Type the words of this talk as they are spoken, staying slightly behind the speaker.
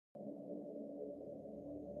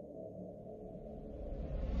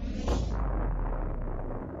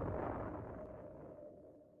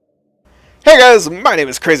Hey guys, my name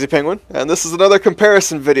is Crazy Penguin, and this is another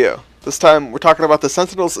comparison video. This time we're talking about the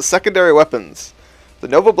Sentinel's secondary weapons, the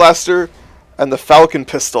Nova Blaster and the Falcon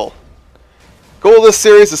Pistol. Goal of this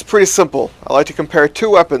series is pretty simple. I like to compare two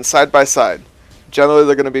weapons side by side. Generally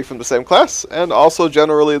they're going to be from the same class, and also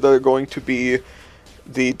generally they're going to be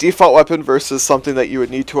the default weapon versus something that you would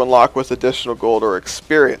need to unlock with additional gold or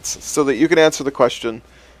experience, so that you can answer the question,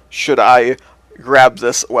 should I grab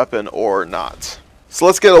this weapon or not? So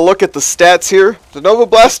let's get a look at the stats here. The Nova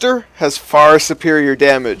Blaster has far superior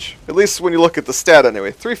damage, at least when you look at the stat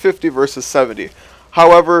anyway, 350 versus 70.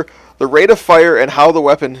 However, the rate of fire and how the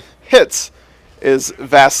weapon hits is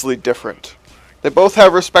vastly different. They both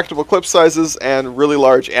have respectable clip sizes and really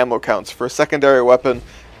large ammo counts. For a secondary weapon,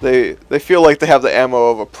 they feel like they have the ammo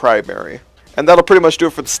of a primary. And that'll pretty much do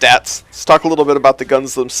it for the stats. Let's talk a little bit about the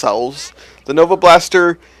guns themselves. The Nova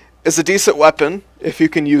Blaster is a decent weapon if you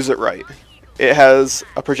can use it right. It has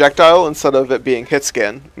a projectile instead of it being hit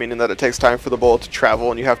scan, meaning that it takes time for the bullet to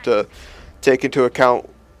travel and you have to take into account,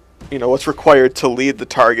 what's required to lead the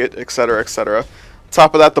target, etc., etc. On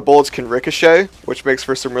top of that, the bullets can ricochet, which makes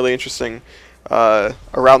for some really interesting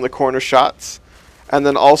around the corner shots. And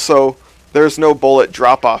then also, there's no bullet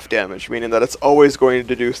drop-off damage, meaning that it's always going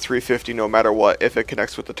to do 350 no matter what if it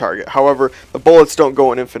connects with the target. However, the bullets don't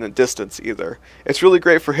go an infinite distance either. It's really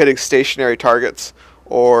great for hitting stationary targets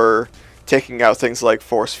or taking out things like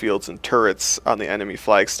force fields and turrets on the enemy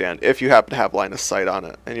flag stand if you happen to have line of sight on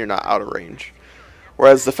it and you're not out of range.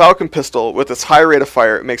 Whereas the Falcon pistol, with its high rate of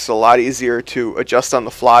fire, it makes it a lot easier to adjust on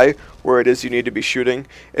the fly where it is you need to be shooting.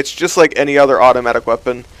 It's just like any other automatic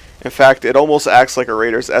weapon. In fact, it almost acts like a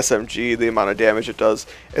Raider's SMG, the amount of damage it does.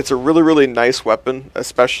 It's a really, really nice weapon,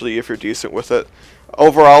 especially if you're decent with it.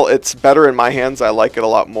 Overall, it's better in my hands. I like it a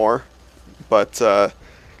lot more, but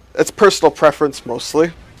it's personal preference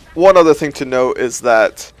mostly. One other thing to note is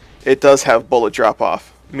that it does have bullet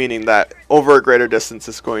drop-off, meaning that over a greater distance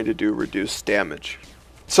it's going to do reduced damage.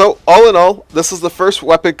 So, all in all, this is the first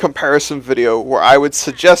weapon comparison video where I would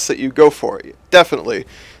suggest that you go for it. Definitely.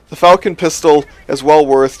 The Falcon pistol is well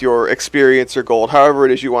worth your experience or gold, however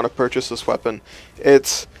it is you want to purchase this weapon.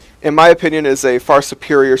 It, in my opinion, is a far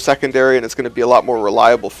superior secondary and it's going to be a lot more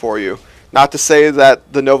reliable for you. Not to say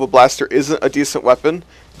that the Nova Blaster isn't a decent weapon,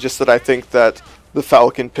 just that I think that the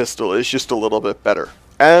Falcon pistol is just a little bit better.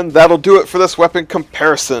 And that'll do it for this weapon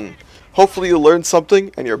comparison. Hopefully you learned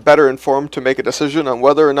something and you're better informed to make a decision on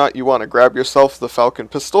whether or not you want to grab yourself the Falcon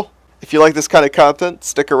pistol. If you like this kind of content,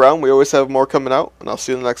 stick around. We always have more coming out, and I'll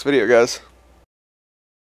see you in the next video, guys.